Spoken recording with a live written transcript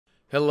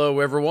Hello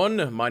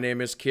everyone, my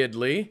name is Kid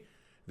Lee.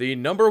 The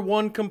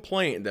 #1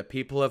 complaint that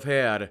people have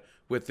had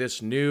with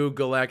this new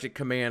galactic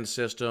command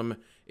system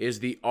is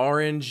the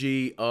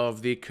RNG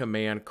of the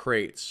command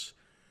crates.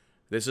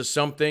 This is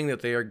something that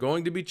they are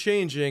going to be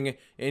changing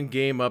in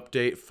Game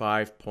Update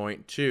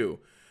 5.2.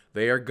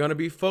 They are going to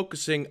be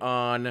focusing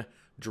on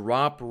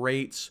drop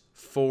rates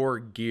for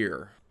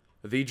gear.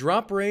 The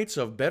drop rates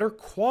of better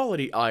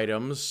quality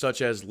items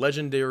such as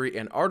Legendary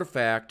and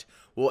Artifact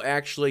will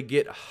actually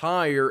get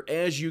higher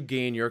as you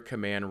gain your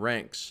command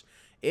ranks.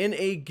 In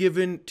a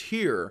given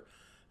tier,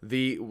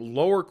 the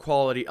lower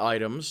quality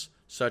items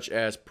such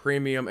as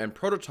Premium and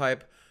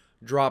Prototype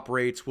drop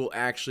rates will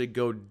actually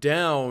go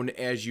down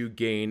as you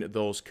gain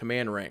those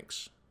command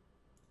ranks.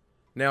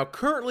 Now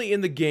currently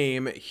in the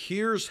game,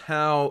 here's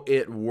how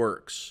it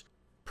works.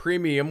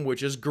 Premium,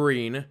 which is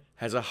green,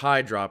 has a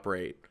high drop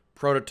rate.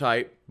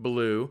 Prototype,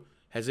 blue,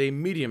 has a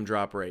medium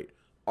drop rate.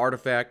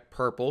 Artifact,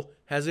 purple,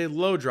 has a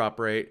low drop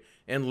rate.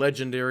 And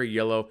Legendary,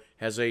 yellow,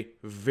 has a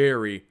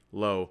very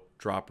low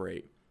drop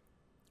rate.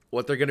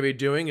 What they're going to be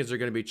doing is they're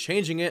going to be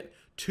changing it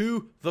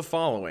to the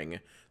following.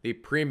 The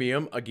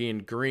Premium, again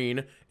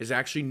green, is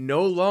actually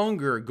no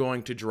longer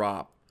going to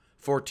drop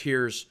for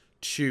tiers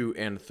 2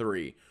 and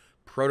 3.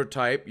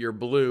 Prototype, your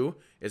blue,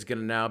 is going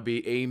to now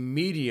be a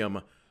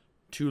medium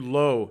to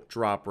low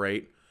drop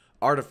rate.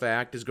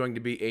 Artifact is going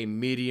to be a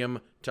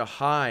medium to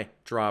high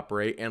drop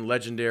rate, and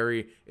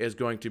Legendary is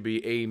going to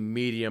be a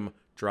medium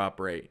drop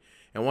rate.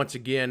 And once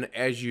again,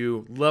 as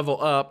you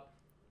level up,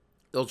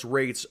 those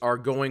rates are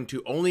going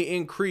to only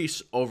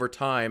increase over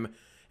time,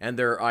 and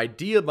their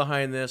idea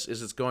behind this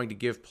is it's going to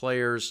give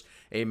players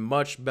a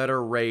much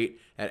better rate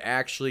at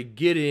actually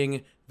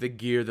getting the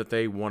gear that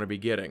they want to be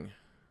getting.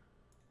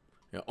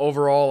 Now,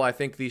 overall, I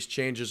think these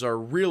changes are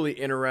really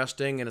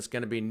interesting, and it's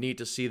going to be neat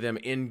to see them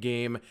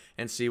in-game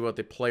and see what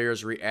the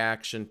players'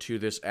 reaction to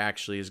this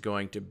actually is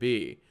going to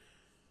be.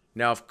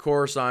 Now, of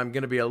course, I'm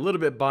going to be a little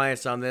bit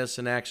biased on this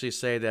and actually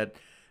say that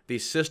the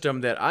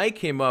system that I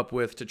came up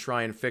with to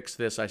try and fix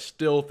this, I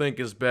still think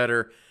is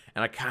better,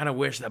 and I kind of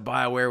wish that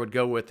BioWare would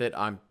go with it.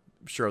 I'm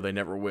sure they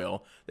never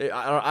will.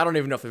 I don't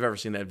even know if they've ever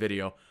seen that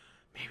video.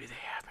 Maybe they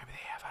have,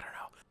 I don't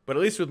know. But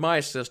at least with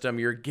my system,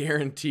 you're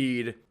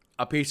guaranteed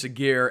a piece of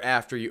gear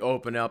after you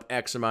open up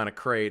X amount of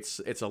crates.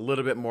 It's a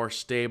little bit more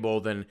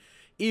stable than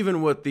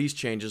even what these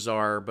changes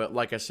are, but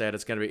like I said,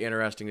 it's going to be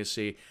interesting to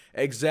see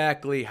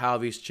exactly how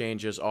these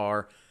changes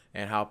are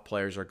and how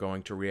players are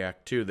going to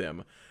react to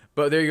them.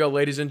 But there you go,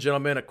 ladies and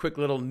gentlemen, a quick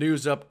little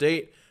news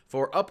update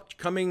for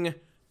upcoming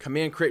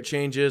command crate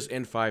changes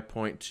in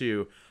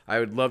 5.2. I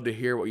would love to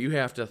hear what you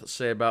have to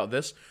say about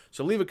this,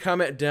 so leave a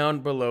comment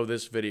down below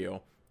this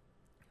video.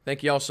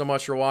 Thank you all so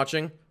much for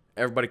watching.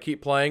 Everybody keep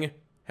playing,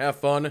 have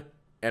fun,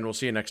 and we'll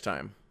see you next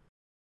time.